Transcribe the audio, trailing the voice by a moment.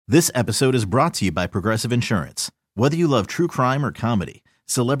This episode is brought to you by Progressive Insurance. Whether you love true crime or comedy,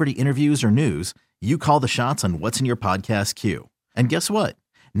 celebrity interviews or news, you call the shots on what's in your podcast queue. And guess what?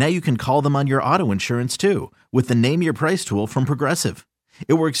 Now you can call them on your auto insurance too with the Name Your Price tool from Progressive.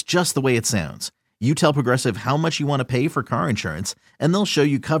 It works just the way it sounds. You tell Progressive how much you want to pay for car insurance, and they'll show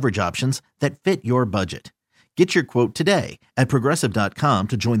you coverage options that fit your budget. Get your quote today at Progressive.com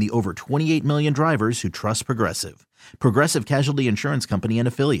to join the over 28 million drivers who trust Progressive. Progressive Casualty Insurance Company and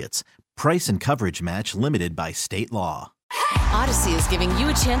Affiliates. Price and coverage match limited by state law. Odyssey is giving you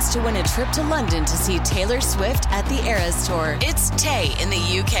a chance to win a trip to London to see Taylor Swift at the Eras Tour. It's Tay in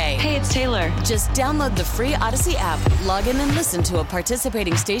the UK. Hey, it's Taylor. Just download the free Odyssey app, log in and listen to a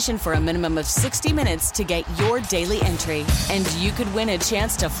participating station for a minimum of 60 minutes to get your daily entry. And you could win a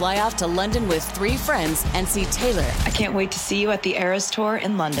chance to fly off to London with 3 friends and see Taylor. I can't wait to see you at the Eras Tour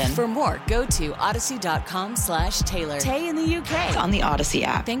in London. For more, go to odyssey.com/Taylor. Tay in the UK. It's on the Odyssey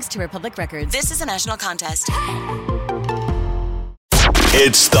app. Thanks to Republic Records. This is a national contest.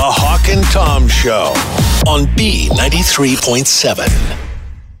 It's the Hawk and Tom Show on B93.7.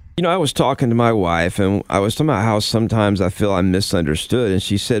 You know, I was talking to my wife, and I was talking about how sometimes I feel I'm misunderstood, and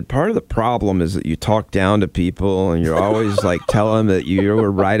she said part of the problem is that you talk down to people, and you're always like tell them that you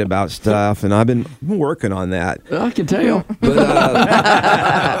were right about stuff, and I've been working on that. I can tell. But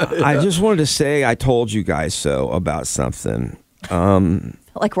I just wanted to say I told you guys so about something.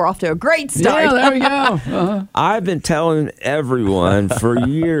 Like we're off to a great start. Yeah, there we go. Uh-huh. I've been telling everyone for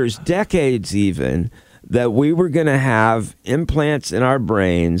years, decades even, that we were going to have implants in our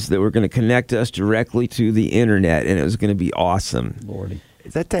brains that were going to connect us directly to the internet, and it was going to be awesome. Lordy.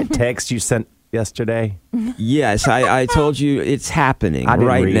 Is that text you sent yesterday? Yes, I told you it's happening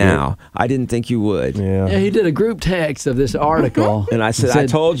right now. I didn't think you would. Yeah, he did a group text of this article. And I said, I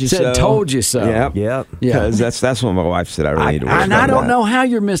told you so. Told you so. Yep. Yeah. Because that's what my wife said. I really need to work And on I don't that. know how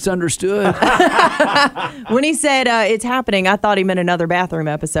you're misunderstood. When he said it's happening, I thought he meant another bathroom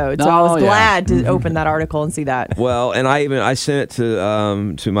episode. So I was glad to open that article and see that. Well, and I sent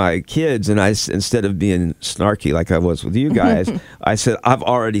it to my kids, and instead of being snarky like I was with you guys, I said, I've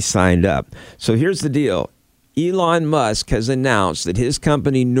already signed up. So here's the deal. Elon Musk has announced that his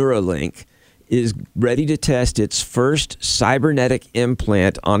company Neuralink is ready to test its first cybernetic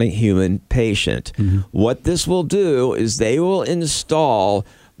implant on a human patient. Mm-hmm. What this will do is they will install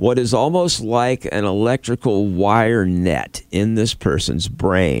what is almost like an electrical wire net in this person's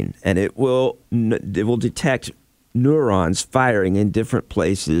brain, and it will detect neurons firing in different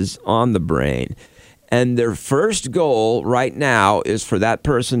places on the brain. And their first goal right now is for that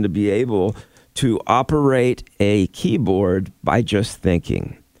person to be able to operate a keyboard by just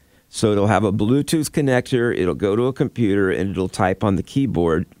thinking. So it'll have a Bluetooth connector, it'll go to a computer, and it'll type on the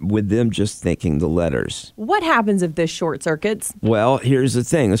keyboard with them just thinking the letters. What happens if this short circuits? Well, here's the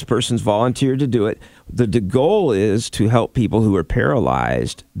thing. This person's volunteered to do it. The goal is to help people who are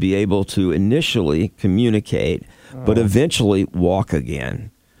paralyzed be able to initially communicate, but eventually walk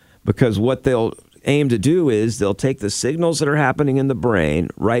again. Because what they'll aim to do is they'll take the signals that are happening in the brain.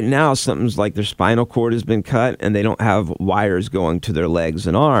 Right now, something's like their spinal cord has been cut and they don't have wires going to their legs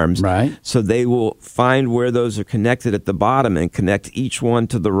and arms. Right. So they will find where those are connected at the bottom and connect each one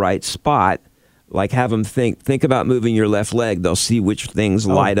to the right spot. Like have them think about moving your left leg. They'll see which things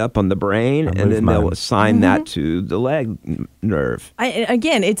light up on the brain, and then they'll assign that to the leg nerve.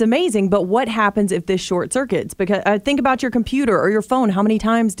 Again, it's amazing, but what happens if this short circuits? Because think about your computer or your phone. How many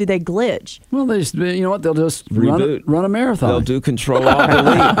times do they glitch? Well, they just, you know what? They'll just Reboot. run a marathon. They'll do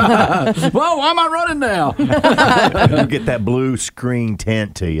Control-Alt-Delete. Well, why am I running now? You get that blue screen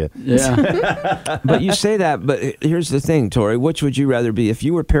tint to you. Yeah. But you say that, but here's the thing, Tori. Which would you rather be? If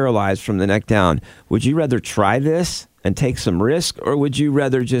you were paralyzed from the neck down, would you rather try this and take some risk, or would you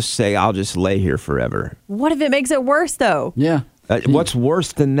rather just say, I'll just lay here forever? What if it makes it worse, though? Yeah. What's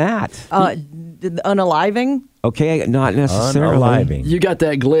worse than that? Unaliving? Okay, not necessarily. Unaliving. You got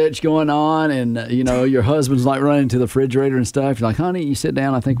that glitch going on, and your husband's like running to the refrigerator and stuff. You're like, honey, you sit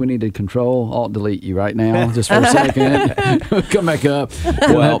down. I think we need to Control-Alt-Delete you right now, just for a second. Come back up.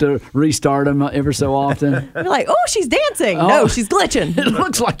 We'll have to restart them ever so often. You're like, oh, she's dancing. No, she's glitching. It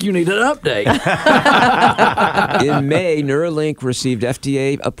looks like you need an update. In May, Neuralink received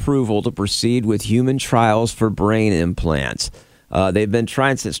FDA approval to proceed with human trials for brain implants. They've been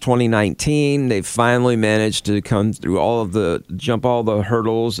trying since 2019. They've finally managed to jump all the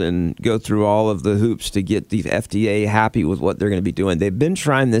hurdles and go through all of the hoops to get the FDA happy with what they're going to be doing. They've been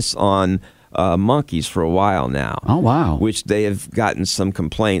trying this on monkeys for a while now. Oh, wow. Which they have gotten some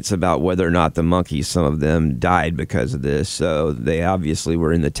complaints about whether or not the monkeys, some of them died because of this. So they obviously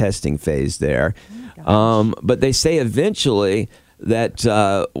were in the testing phase there. But they say eventually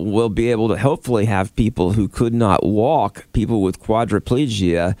that will be able to hopefully have people who could not walk, people with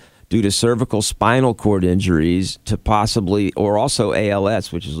quadriplegia due to cervical spinal cord injuries, to possibly, or also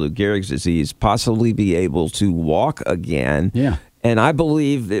ALS, which is Lou Gehrig's disease, possibly be able to walk again. Yeah. And I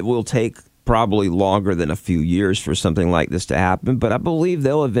believe it will take probably longer than a few years for something like this to happen, but I believe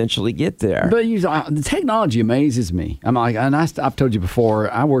they'll eventually get there. But the technology amazes me. I'm like, and I've told you before,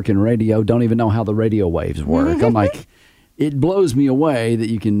 I work in radio, don't even know how the radio waves work. I'm like, it blows me away that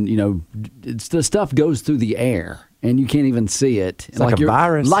you can, the stuff goes through the air and you can't even see it. It's like a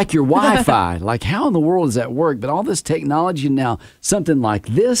virus. Like your Wi-Fi. Like, how in the world does that work? But all this technology now, something like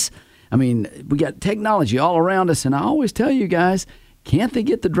this, I mean, we got technology all around us, and I always tell you guys, can't they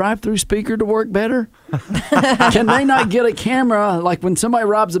get the drive-through speaker to work better? Can they not get a camera, like when somebody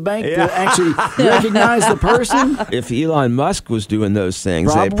robs a bank, to actually recognize the person? If Elon Musk was doing those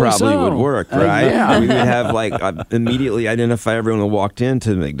things, they probably so. would work, right? Yeah. We would have, immediately identify everyone who walked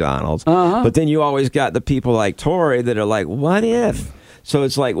into McDonald's. But then you always got the people like Tori that are like, what if? So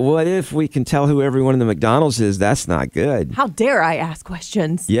it's like, what if we can tell who everyone in the McDonald's is? That's not good. How dare I ask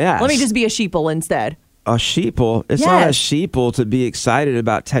questions? Yes. Let me just be a sheeple instead. A sheeple? It's not a sheeple to be excited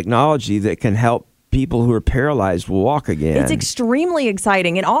about technology that can help people who are paralyzed walk again. It's extremely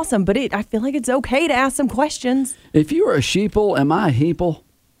exciting and awesome, but I feel like it's okay to ask some questions. If you are a sheeple, am I a heeple?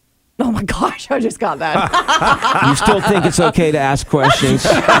 Oh my gosh, I just got that. You still think it's okay to ask questions?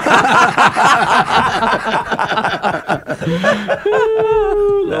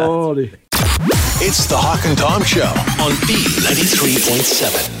 Lordy. It's the Hawk and Tom Show on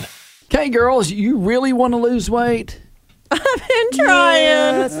B93.7. Okay, girls, you really want to lose weight? I've been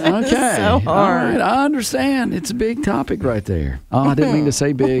trying. Okay. It's so hard. All right, I understand. It's a big topic right there. Oh, I didn't mean to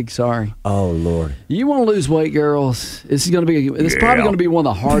say big. Sorry. Oh, Lord. You want to lose weight, girls? This is probably going to be one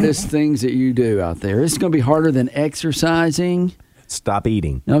of the hardest things that you do out there. It's going to be harder than exercising. Stop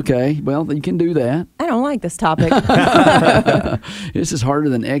eating. Okay, well, you can do that. I don't like this topic. This is harder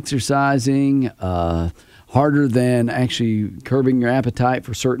than exercising. Harder than actually curbing your appetite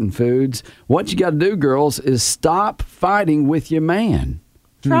for certain foods. What you got to do, girls, is stop fighting with your man.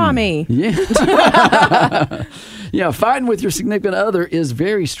 Try me. Yeah. Yeah, fighting with your significant other is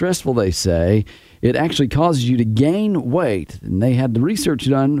very stressful, they say. It actually causes you to gain weight. And they had the research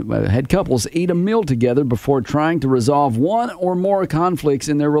done, had couples eat a meal together before trying to resolve one or more conflicts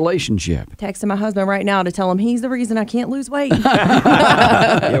in their relationship. Texting my husband right now to tell him he's the reason I can't lose weight.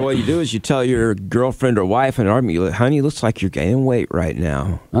 Yeah, what you do is you tell your girlfriend or wife in an argument, honey, it looks like you're gaining weight right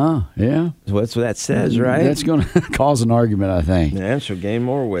now. Oh, yeah. That's what that says, right? That's going to cause an argument, I think. Yeah, she'll gain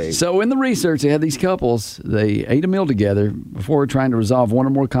more weight. So in the research, they had these couples, they ate a meal together before trying to resolve one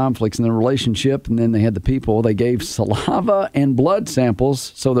or more conflicts in their relationship. And then they had the people, they gave saliva and blood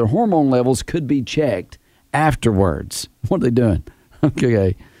samples so their hormone levels could be checked afterwards. What are they doing?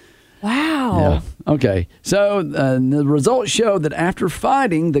 Okay. Wow. Yeah. Okay. So the results showed that after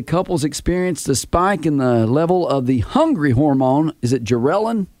fighting, the couples experienced a spike in the level of the hungry hormone. Is it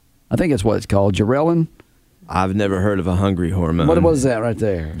ghrelin? I think that's what it's called, ghrelin. I've never heard of a hungry hormone. What was that right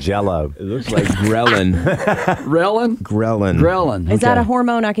there? Jell-O. It looks like ghrelin. Ghrelin? Ghrelin. Ghrelin. Is that okay. a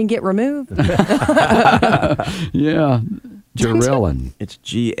hormone I can get removed? Yeah. Ghrelin. It's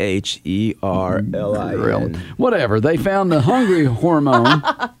Ghrelin. Ghrelin. Whatever. They found the hungry hormone.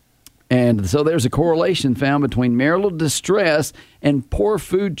 And so there's a correlation found between marital distress and poor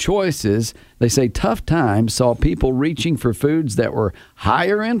food choices. They say tough times saw people reaching for foods that were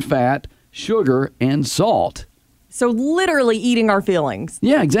higher in fat, sugar, and salt. So literally eating our feelings.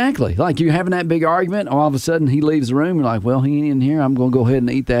 Yeah, exactly. Like you're having that big argument, all of a sudden he leaves the room. You're like, well, he ain't in here. I'm going to go ahead and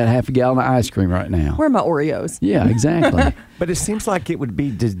eat that half a gallon of ice cream right now. Where are my Oreos? Yeah, exactly. But it seems like it would be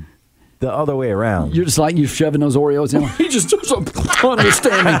the other way around. You're just like you shoving those Oreos in. He just doesn't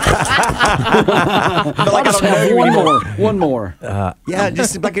understand me. Like, I'll just have one more. Yeah, it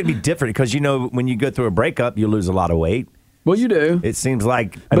just seems like it'd be different because, when you go through a breakup, you lose a lot of weight. Well, you do. It seems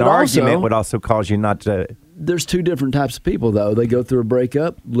like an But argument also- would also cause you not to. There's two different types of people, though. They go through a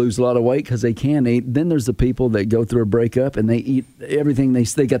breakup, lose a lot of weight because they can eat. Then there's the people that go through a breakup and they eat everything.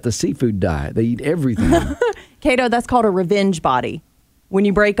 They got the seafood diet. They eat everything. Cato, that's called a revenge body. When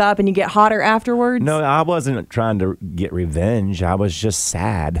you break up and you get hotter afterwards. No, I wasn't trying to get revenge. I was just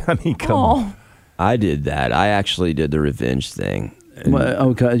sad. I mean, come on. I did that. I actually did the revenge thing.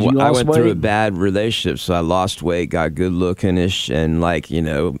 Well, okay, you I lost went weight? through a bad relationship, so I lost weight, got good looking-ish, and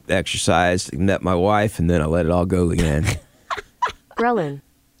exercised, met my wife, and then I let it all go again. Ghrelin.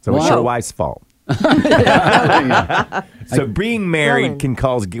 So it's Wow. your wife's fault. So being married can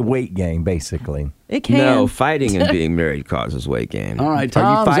cause weight gain, basically. It can. No, fighting and being married causes weight gain. All right, Are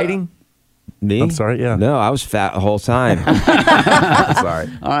Tom's, you fighting? Me? I'm sorry, yeah. No, I was fat the whole time. Sorry.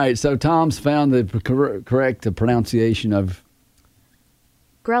 All right, so Tom's found the correct pronunciation of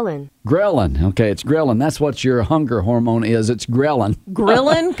Ghrelin. ghrelin. Okay, it's ghrelin. That's what your hunger hormone is. It's ghrelin.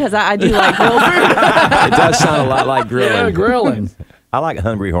 Grilling? Because I do like grilled food. It does sound a lot like grilling. Yeah, ghrelin. I like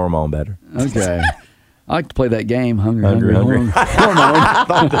hungry hormone better. Okay. I like to play that game, hungry Hungry. hormone. I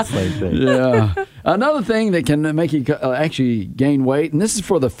thought the same thing. Yeah. Another thing that can make you actually gain weight, and this is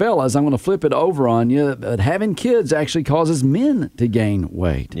for the fellas, I'm going to flip it over on you, but having kids actually causes men to gain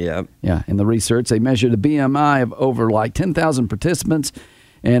weight. Yep. Yeah. In the research, they measured a BMI of over like 10,000 participants,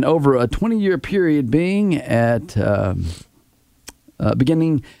 and over a 20-year period beginning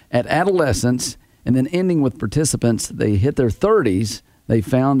at adolescence and then ending with participants, they hit their 30s, they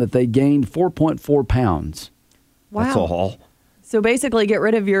found that they gained 4.4 pounds. Wow. That's all. So basically, get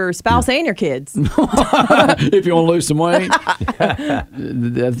rid of your spouse and your kids. If you want to lose some weight.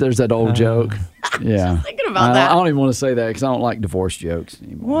 There's that old joke. Yeah. Thinking about that. I don't even want to say that because I don't like divorce jokes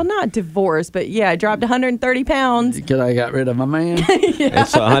anymore. Well, not divorce, but yeah, I dropped 130 pounds. Because I got rid of my man.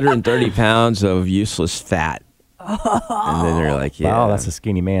 It's 130 pounds of useless fat. And then they're like, yeah. Wow, that's a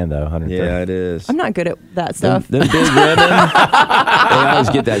skinny man, though. 130. Yeah, it is. I'm not good at that stuff. Them big women, they always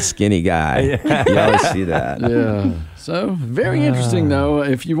get that skinny guy. You always see that. Yeah. So, very interesting, though.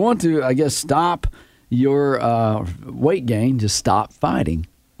 If you want to, I guess, stop your weight gain, just stop fighting.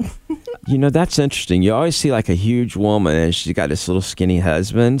 You know, that's interesting. You always see like a huge woman and she's got this little skinny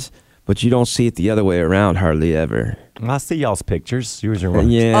husband, but you don't see it the other way around hardly ever. I see y'all's pictures. Yours are worse.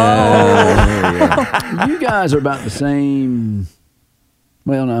 Yeah. You guys are about the same.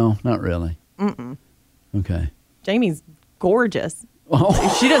 Well, no, not really. Mm-mm. Okay. Jamie's gorgeous.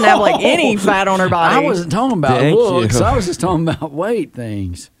 She doesn't have like any fat on her body. I wasn't talking about Thank looks. you. I was just talking about weight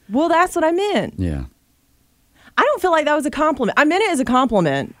things. Well, that's what I meant. Yeah. I don't feel like that was a compliment. I meant it as a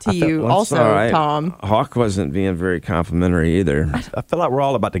compliment to you Well, also, it's all right. Tom. Hawk wasn't being very complimentary either. I feel like we're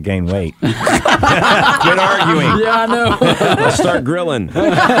all about to gain weight. Quit arguing. Yeah, I know. Let's start grilling.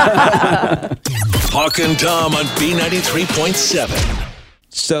 Hawk and Tom on B93.7.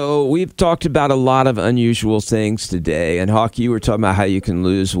 So we've talked about a lot of unusual things today. And Hawk, you were talking about how you can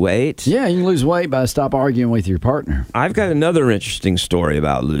lose weight. Yeah, you can lose weight by stop arguing with your partner. I've got another interesting story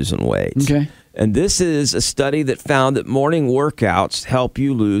about losing weight. Okay. And this is a study that found that morning workouts help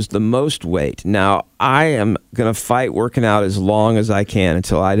you lose the most weight. Now, I am going to fight working out as long as I can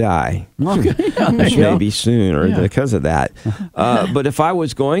until I die. Okay. Which may be sooner because of that. But if I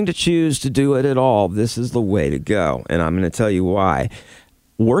was going to choose to do it at all, this is the way to go. And I'm going to tell you why.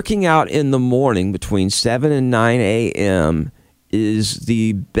 Working out in the morning between 7 and 9 a.m. is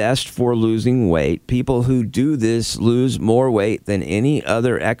the best for losing weight. People who do this lose more weight than any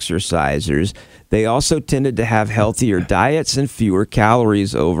other exercisers. They also tended to have healthier diets and fewer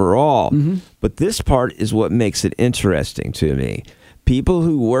calories overall. Mm-hmm. But this part is what makes it interesting to me. People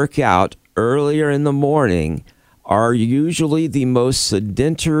who work out earlier in the morning are usually the most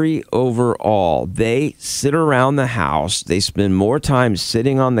sedentary overall. They sit around the house. They spend more time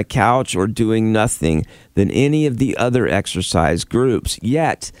sitting on the couch or doing nothing than any of the other exercise groups.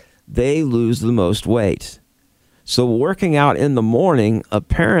 Yet, they lose the most weight. So working out in the morning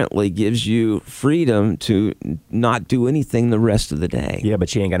apparently gives you freedom to not do anything the rest of the day. Yeah,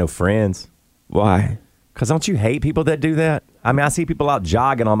 but you ain't got no friends. Why? Because don't you hate people that do that? I mean, I see people out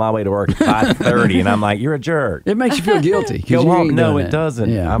jogging on my way to work at 5:30, and I'm like, you're a jerk. It makes you feel guilty. Go home. No, it doesn't.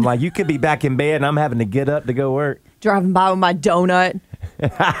 Yeah. I'm like, you could be back in bed, and I'm having to get up to go work. Driving by with my donut.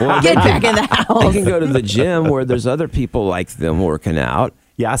 Well, Get back in the they house. can go to the gym where there's other people like them working out.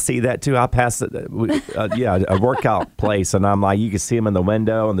 Yeah, I see that too. I pass a workout place, and I'm like, you can see them in the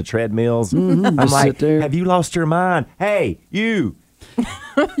window on the treadmills. Mm-hmm. I'm Just like, sit there. have you lost your mind? Hey, you.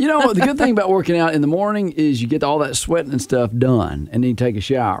 You know, the good thing about working out in the morning is you get all that sweating and stuff done, and then you take a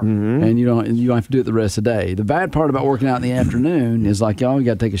shower, and you don't have to do it the rest of the day. The bad part about working out in the afternoon is like, you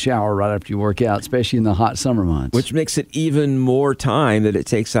got to take a shower right after you work out, especially in the hot summer months. Which makes it even more time that it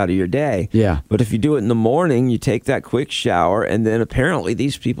takes out of your day. Yeah. But if you do it in the morning, you take that quick shower, and then apparently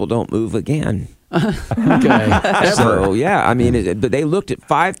these people don't move again. Okay. So, yeah, I mean, but they looked at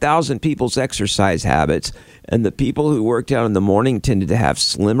 5,000 people's exercise habits, and the people who worked out in the morning tended to have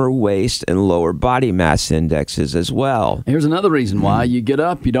slimmer waist and lower body mass indexes as well. Here's another reason why. You get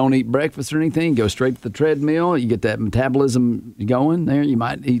up, you don't eat breakfast or anything, go straight to the treadmill, you get that metabolism going there. You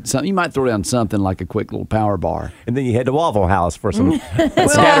might eat something. You might throw down something like a quick little power bar. And then you head to Waffle House for some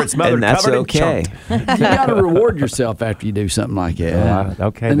scattered smothered And that's covered in okay. chunk. You got to reward yourself after you do something like that.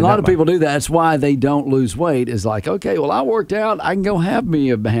 Okay. And then a lot that of people do that. That's why they don't lose weight is like, okay, well, I worked out. I can go have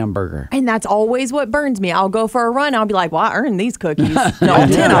me a hamburger. And that's always what burns me. I'll go for a run. I'll be like, well, I earned these cookies. All 10 of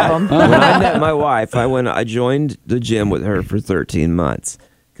them. When I met my wife, I joined the gym with her for 13 months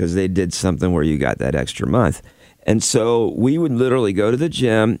because they did something where you got that extra month. And so we would literally go to the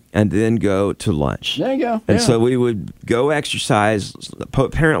gym and then go to lunch. There you go. And so we would go exercise,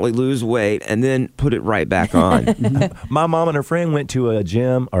 apparently lose weight, and then put it right back on. My mom and her friend went to a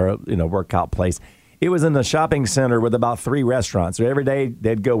gym or a workout place. It was in a shopping center with about 3 restaurants. So every day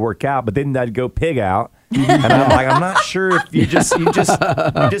they'd go work out, but then they'd go pig out. And I'm like, I'm not sure if you're just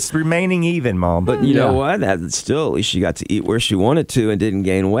remaining even, Mom. But you know what? That still, at least she got to eat where she wanted to and didn't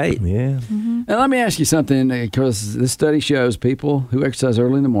gain weight. Yeah. And let me ask you something, because this study shows people who exercise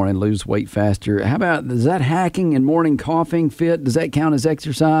early in the morning lose weight faster. How about, does that hacking and morning coughing fit? Does that count as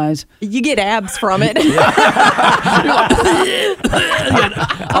exercise? You get abs from it.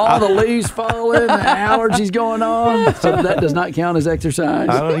 All the leaves falling, the allergies going on. So that does not count as exercise?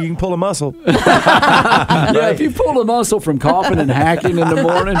 I don't know. You can pull a muscle. Yeah, if you pull a muscle from coughing and hacking in the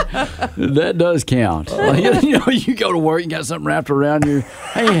morning, that does count. Like, you go to work, you got something wrapped around your,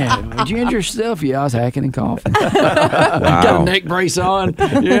 hey, did you injure yourself? Yeah, I was hacking and coughing. Got a neck brace on.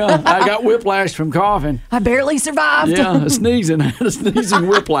 Yeah, I got whiplash from coughing. I barely survived. Yeah, sneezing. I had a sneezing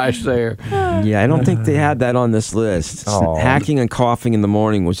whiplash there. Yeah, I don't think they had that on this list. Hacking and coughing in the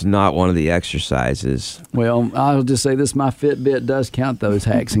morning was not one of the exercises. Well, I'll just say this, my Fitbit does count those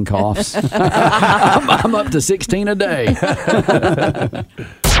hacks and coughs. I'm up to 16 a day.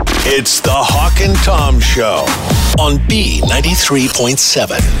 It's the Hawk and Tom Show on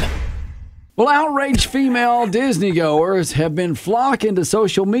B93.7. Well, outraged female Disney goers have been flocking to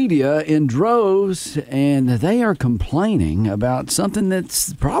social media in droves, and they are complaining about something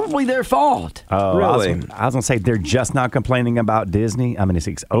that's probably their fault. Oh, really? I was going to say they're just not complaining about Disney. I mean, it's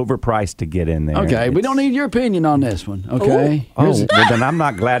overpriced to get in there. Okay, we don't need your opinion on this one, okay? Well, then I'm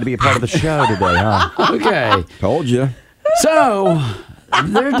not glad to be a part of the show today, huh? Okay. Told you. So,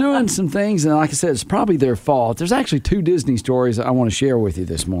 they're doing some things, and like I said, it's probably their fault. There's actually 2 Disney stories I want to share with you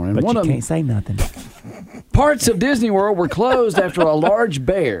this morning. But One you of them, can't say nothing. parts of Disney World were closed after a large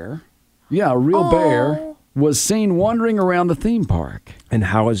bear, a real bear, was seen wandering around the theme park. And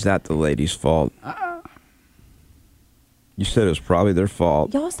how is that the lady's fault? You said it was probably their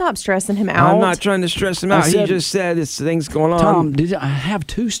fault. Y'all stop stressing him out. I'm not trying to stress him out. He just said this thing's going on. Tom, I have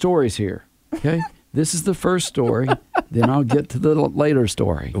 2 stories here, okay? This is the first story, then I'll get to the later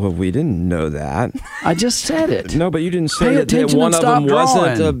story. Well, we didn't know that. I just said it. No, but you didn't say Pay that attention one and of them stop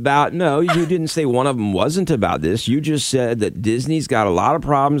wasn't drawing. about. No, you didn't say one of them wasn't about this. You just said that Disney's got a lot of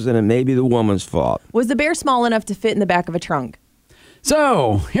problems and it may be the woman's fault. Was the bear small enough to fit in the back of a trunk?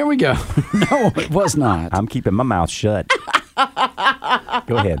 So, here we go. No, it was not. I'm keeping my mouth shut.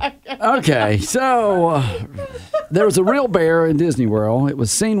 Go ahead. Okay, so there was a real bear in Disney World. It was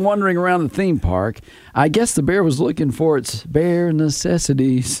seen wandering around the theme park. I guess the bear was looking for its bare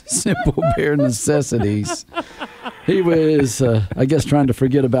necessities, simple bare necessities. He was, I guess, trying to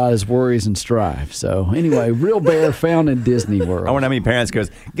forget about his worries and strife. So anyway, real bear found in Disney World. I wonder how many parents goes,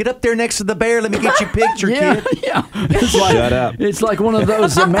 get up there next to the bear. Let me get you a picture, kid. Yeah. It's like, Shut up. It's like one of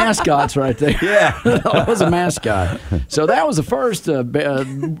those mascots right there. Yeah. That was a mascot. So that was the first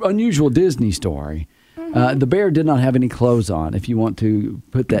unusual Disney story. The bear did not have any clothes on, if you want to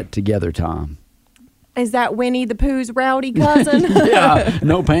put that together, Tom. Is that Winnie the Pooh's rowdy cousin? Yeah,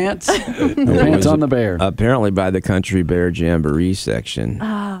 no pants. No pants on the bear. Apparently by the Country Bear Jamboree section.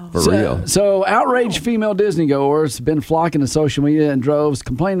 Oh. For real. So outraged female Disney goers have been flocking to social media in droves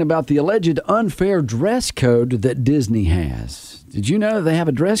complaining about the alleged unfair dress code that Disney has. Did you know they have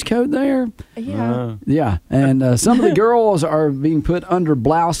a dress code there? Yeah. Yeah, and some of the girls are being put under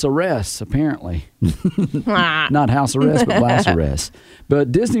blouse arrest, apparently. Not house arrest, but blouse arrest.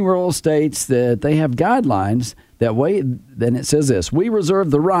 But Disney World states that they have guidelines that then it says this: we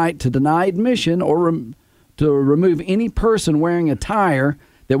reserve the right to deny admission or to remove any person wearing attire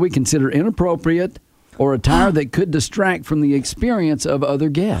that we consider inappropriate or attire that could distract from the experience of other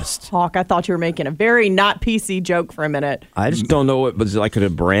guests. Hawk, I thought you were making a very not PC joke for a minute. I just don't know what was like a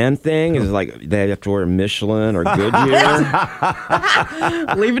brand thing. Is it like they have to wear Michelin or Goodyear?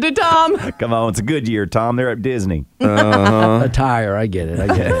 Leave it to Tom. Come on, it's a good year, Tom. They're at Disney. Attire, I get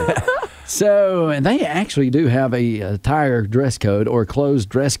it. So, and they actually do have a attire dress code or closed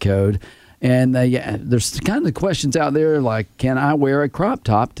dress code. And there's kind of questions out there like, can I wear a crop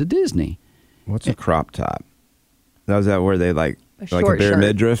top to Disney? What's a crop top? Is that where they like a short bare shirt.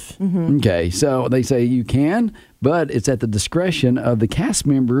 midriff? Mm-hmm. Okay, so they say you can, but it's at the discretion of the cast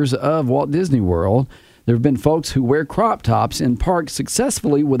members of Walt Disney World. There have been folks who wear crop tops in parks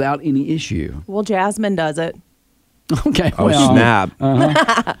successfully without any issue. Well, Jasmine does it. Okay. Oh,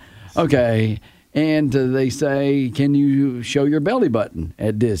 snap. Okay. And they say, can you show your belly button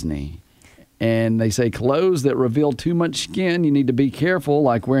at Disney? And they say clothes that reveal too much skin, you need to be careful,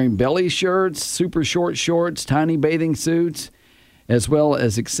 like wearing belly shirts, super short shorts, tiny bathing suits, as well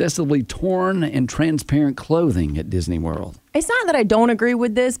as excessively torn and transparent clothing at Disney World. It's not that I don't agree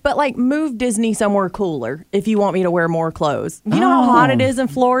with this, but like move Disney somewhere cooler if you want me to wear more clothes. You know how hot it is in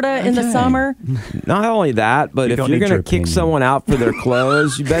Florida in the summer? Not only that, but if you're going to kick someone out for their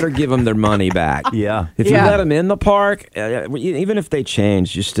clothes, you better give them their money back. Yeah. If you let them in the park, even if they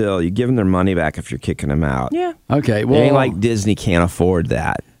change, you give them their money back if you're kicking them out. Yeah. Okay. Well, it ain't like Disney can't afford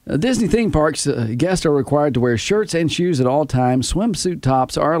that. Disney theme parks, guests are required to wear shirts and shoes at all times. Swimsuit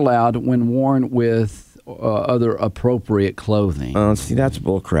tops are allowed when worn with other appropriate clothing. See, that's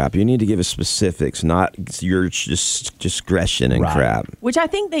bullcrap. You need to give us specifics, not your just discretion and crap. Which I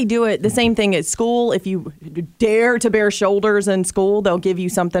think they do it the same thing at school. If you dare to bare shoulders in school, they'll give you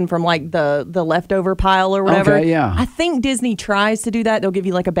something from like the leftover pile or whatever. Okay, yeah. I think Disney tries to do that. They'll give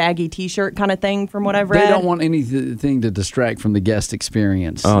you like a baggy T-shirt kind of thing from what I've read. They don't want anything to distract from the guest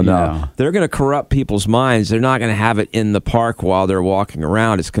experience. Oh, no. They're going to corrupt people's minds. They're not going to have it in the park while they're walking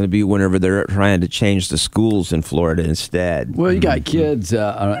around. It's going to be whenever they're trying to change the schools in Florida instead. Well, you got kids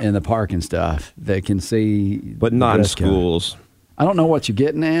in the park and stuff that can see. But not in schools. I don't know what you're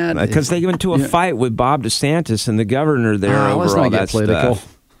getting at. Because they went into a fight with Bob DeSantis and the governor there over all that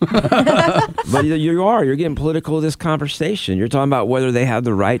stuff. But you're getting political with this conversation. You're talking about whether they have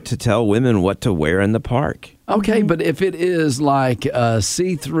the right to tell women what to wear in the park. Okay, but if it is like a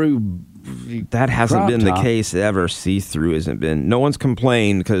see-through, that hasn't been top. the case ever. See-through hasn't been. No one's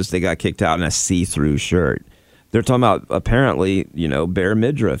complained because they got kicked out in a see-through shirt. They're talking about apparently, bare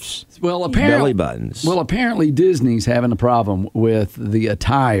midriffs, belly buttons. Well, apparently Disney's having a problem with the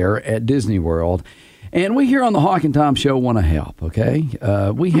attire at Disney World. And we here on the Hawk and Tom Show want to help, okay?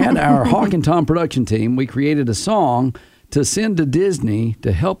 We had our Hawk and Tom production team. We created a song to send to Disney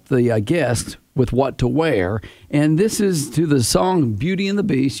to help the guests with what to wear. And this is to the song Beauty and the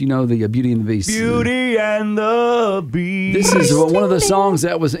Beast. You know the Beauty and the Beast. Beauty and the Beast. This is one of the songs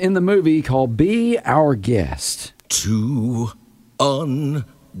that was in the movie called Be Our Guest. Too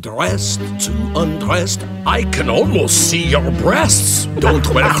undressed, I can almost see your breasts. Don't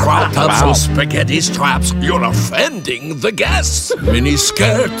wear crop tops or spaghetti straps, you're offending the guests. Mini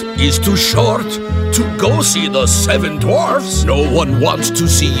skirt is too short to go see the Seven Dwarfs. No one wants to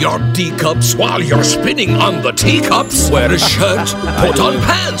see your D-cups while you're spinning on the teacups. Wear a shirt, put on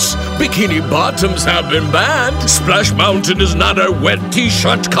pants. Bikini bottoms have been banned. Splash Mountain is not a wet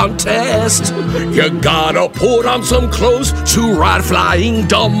t-shirt contest. You gotta put on some clothes to ride Flying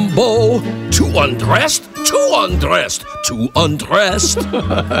Dumbo. Too undressed.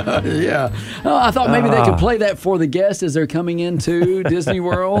 Yeah. I thought maybe they could play that for the guests as they're coming into Disney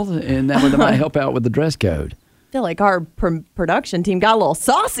World, and that might help out with the dress code. I feel like our production team got a little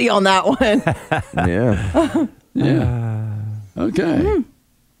saucy on that one. Yeah. Yeah. Okay.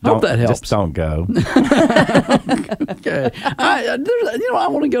 Hope that helps. Just don't go. Okay. I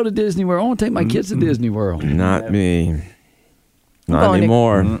want to go to Disney World. I want to take my kids to Disney World. Not me. Not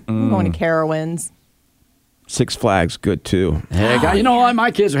anymore. I'm going to Carowinds. Six Flags, good too. Heck, you know what?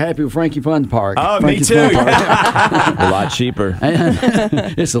 My kids are happy with Frankie Fun's Park. Oh, Frankie's me too. Fun Park. A lot cheaper.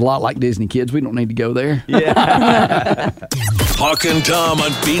 It's a lot like Disney, kids. We don't need to go there. Yeah. Hawk and Tom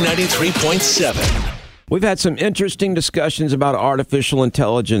on B93.7. We've had some interesting discussions about artificial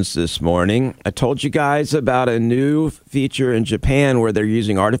intelligence this morning. I told you guys about a new feature in Japan where they're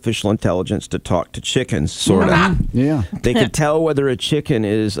using artificial intelligence to talk to chickens, sort of. Yeah. They can tell whether a chicken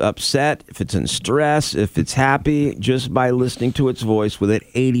is upset, if it's in stress, if it's happy, just by listening to its voice with an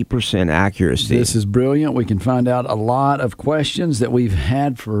 80% accuracy. This is brilliant. We can find out a lot of questions that we've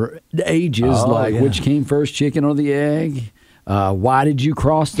had for ages, which came first, chicken or the egg? Why did you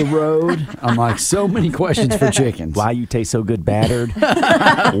cross the road? I'm like, so many questions for chickens. Why you taste so good battered?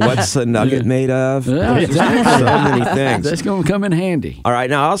 What's the nugget made of? Yeah, exactly. So many things. That's going to come in handy. All right.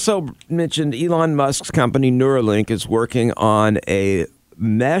 Now, I also mentioned Elon Musk's company Neuralink is working on a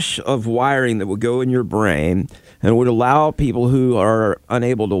mesh of wiring that would go in your brain and would allow people who are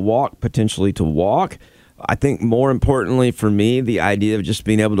unable to walk potentially to walk. I think more importantly for me, the idea of just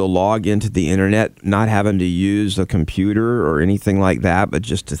being able to log into the internet, not having to use a computer or anything like that, but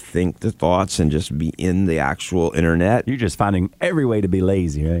just to think the thoughts and just be in the actual internet. You're just finding every way to be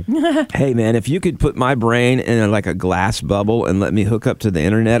lazy, right? Hey, man, if you could put my brain in like a glass bubble and let me hook up to the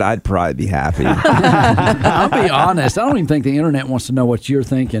internet, I'd probably be happy. I'll be honest. I don't even think the internet wants to know what you're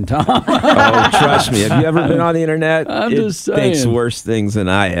thinking, Tom. Oh, trust me. Have you ever been on the internet? I'm just saying. It thinks worse things than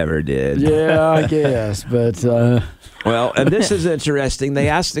I ever did. Yeah, I guess. But well, and this is interesting. They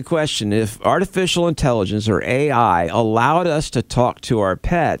asked the question, if artificial intelligence or AI allowed us to talk to our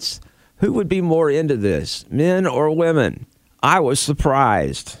pets, who would be more into this, men or women? I was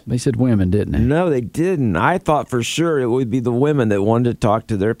surprised. They said women, didn't they? No, they didn't. I thought for sure it would be the women that wanted to talk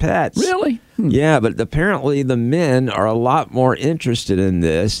to their pets. Really? Yeah, but apparently the men are a lot more interested in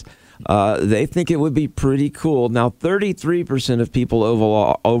this. They think it would be pretty cool. Now, 33% of people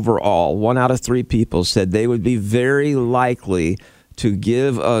overall, 1 out of 3 people said they would be very likely to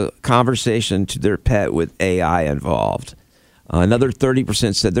give a conversation to their pet with AI involved. Another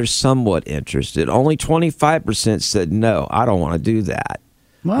 30% said they're somewhat interested. Only 25% said, no, I don't want to do that.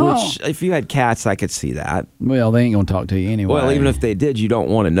 Well, Which, if you had cats, I could see that. Well, they ain't going to talk to you anyway. Well, even if they did, you don't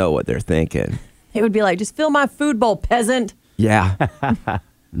want to know what they're thinking. It would be like, just fill my food bowl, peasant. Yeah.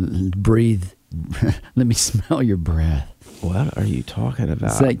 Breathe. Let me smell your breath. What are you talking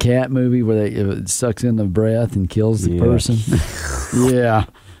about? It's that cat movie where it sucks in the breath and kills the person. Yeah.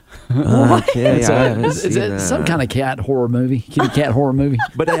 Okay, Is it some kind of cat horror movie? Kitty cat horror movie?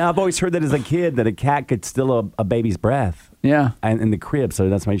 But I've always heard that as a kid that a cat could steal a baby's breath. Yeah. And in the crib, so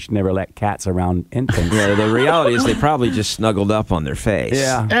that's why you should never let cats around infants. Yeah, the reality is they probably just snuggled up on their face.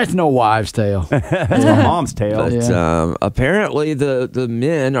 Yeah. That's no wives' tale. That's my mom's tale. But apparently the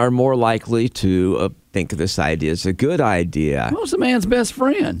men are more likely to think this idea is a good idea. Well, it's a man's best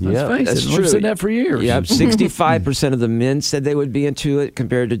friend. Let's face that's it. true. We've said that for years. Yeah, 65% of the men said they would be into it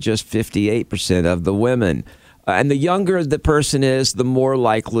compared to just 58% of the women. And the younger the person is, the more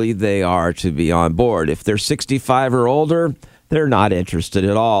likely they are to be on board. If they're 65 or older, they're not interested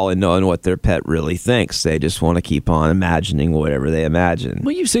at all in knowing what their pet really thinks. They just want to keep on imagining whatever they imagine.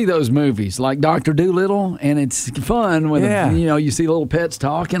 Well, you see those movies like Dr. Dolittle, and it's fun when you see little pets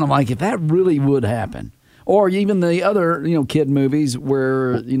talking. I'm like, if that really would happen. Or even the other, kid movies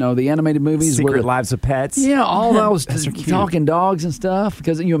where, the animated movies. Secret Lives of Pets. Yeah, all those talking dogs and stuff.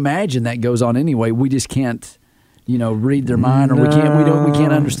 Because you imagine that goes on anyway. We just can't, read their mind, or we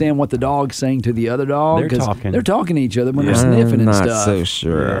can't understand what the dog's saying to the other dog. They're talking to each other when they're sniffing and stuff. Not so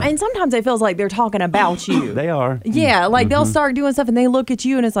sure. And sometimes it feels like they're talking about you. They are. Yeah, like they'll start doing stuff and they look at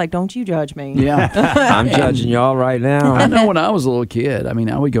you and it's like, don't you judge me. Yeah. I'm judging y'all right now. I know when I was a little kid,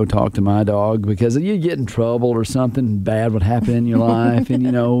 I would go talk to my dog because you'd get in trouble or something bad would happen in your life, and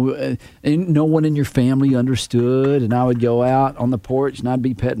and no one in your family understood, and I would go out on the porch and I'd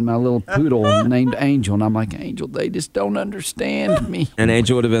be petting my little poodle named Angel, and I'm like, Angel, they just don't understand me. And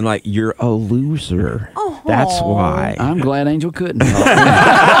Angel would have been like, you're a loser. Oh. That's why. I'm glad Angel couldn't. It's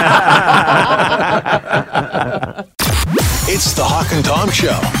the Hawk and Tom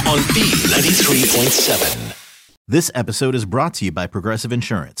Show on B93.7. This episode is brought to you by Progressive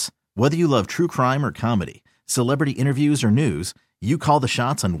Insurance. Whether you love true crime or comedy, celebrity interviews or news, you call the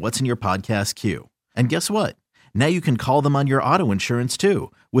shots on what's in your podcast queue. And guess what? Now you can call them on your auto insurance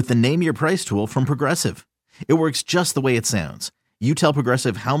too with the Name Your Price tool from Progressive. It works just the way it sounds. You tell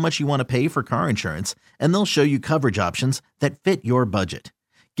Progressive how much you want to pay for car insurance, and they'll show you coverage options that fit your budget.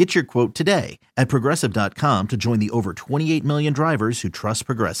 Get your quote today at Progressive.com to join the over 28 million drivers who trust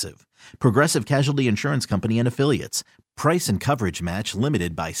Progressive. Progressive Casualty Insurance Company and Affiliates. Price and coverage match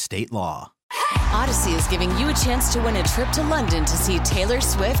limited by state law. Odyssey is giving you a chance to win a trip to London to see Taylor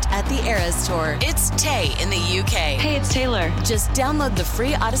Swift at the Eras Tour. It's Tay in the UK. Hey, it's Taylor. Just download the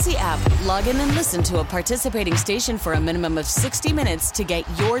free Odyssey app, log in and listen to a participating station for a minimum of 60 minutes to get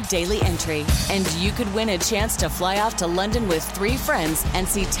your daily entry. And you could win a chance to fly off to London with 3 friends and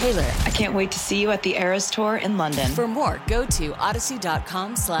see Taylor. I can't wait to see you at the Eras Tour in London. For more, go to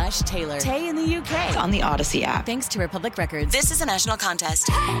odyssey.com/Taylor. Tay in the UK. It's on the Odyssey app. Thanks to Republic Records. This is a national contest.